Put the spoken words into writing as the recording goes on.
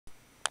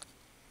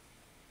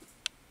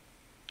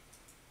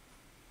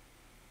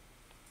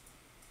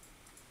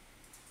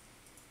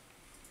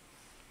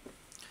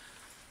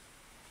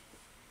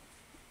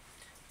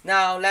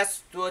Now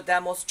let's do a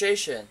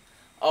demonstration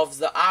of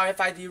the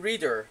RFID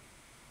reader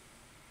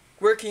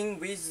working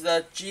with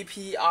the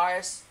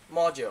GPRS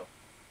module.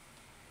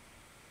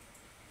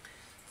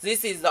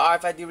 This is the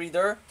RFID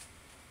reader.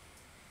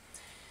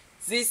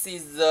 This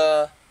is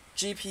the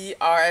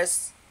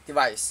GPRS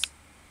device.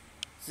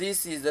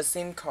 This is the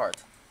SIM card.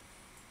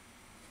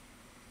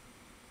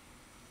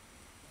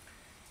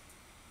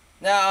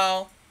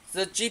 Now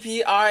the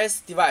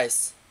GPRS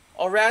device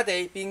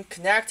already been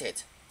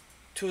connected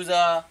to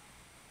the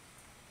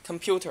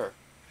computer.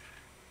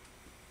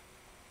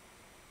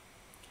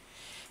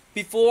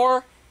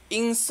 Before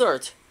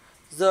insert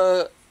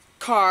the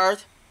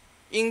card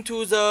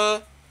into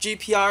the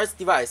GPRS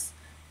device,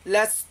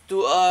 let's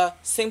do a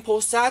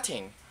simple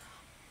setting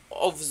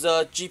of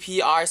the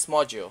GPRS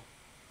module.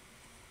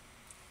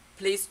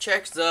 Please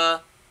check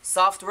the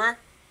software.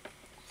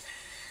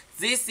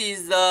 This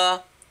is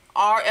the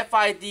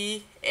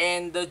RFID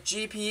and the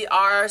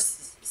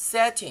GPRS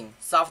setting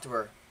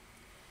software.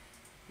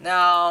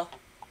 Now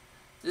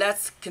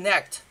let's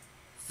connect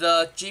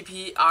the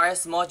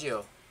GPRS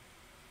module.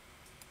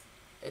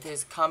 It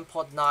is COM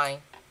port 9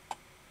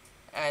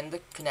 and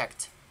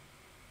connect.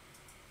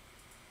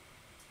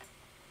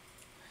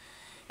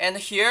 And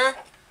here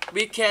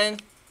we can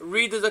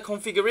read the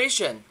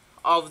configuration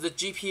of the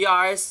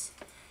GPRS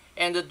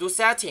and do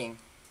setting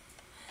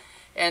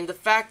and the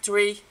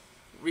factory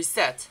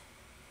reset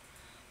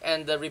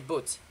and the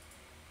reboot.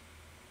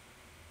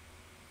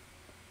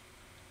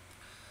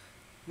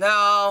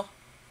 Now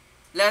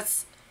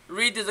let's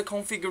read the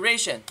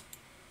configuration,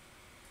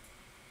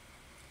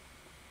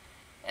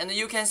 and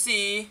you can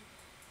see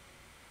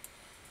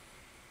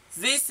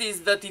this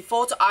is the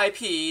default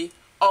IP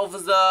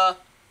of the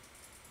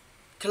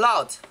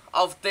cloud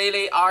of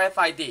daily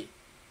RFID,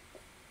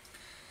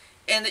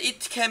 and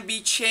it can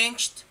be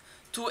changed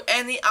to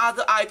any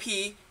other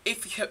IP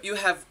if you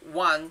have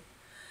one,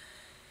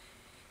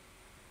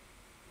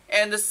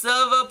 and the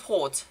server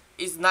port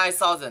is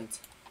 9000,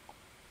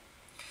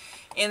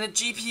 and the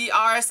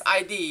GPRS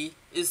ID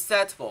is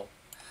settable.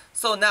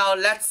 So now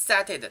let's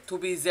set it to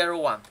be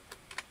 01,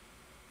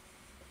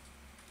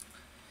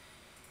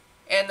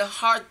 and the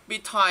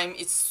heartbeat time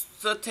is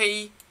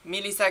 30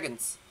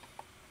 milliseconds.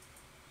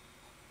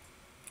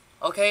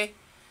 Okay,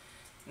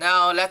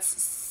 now let's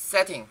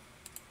setting.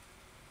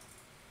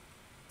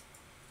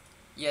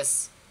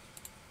 Yes.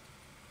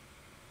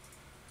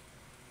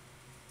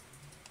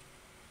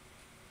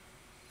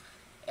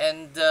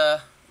 And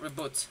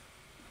reboot.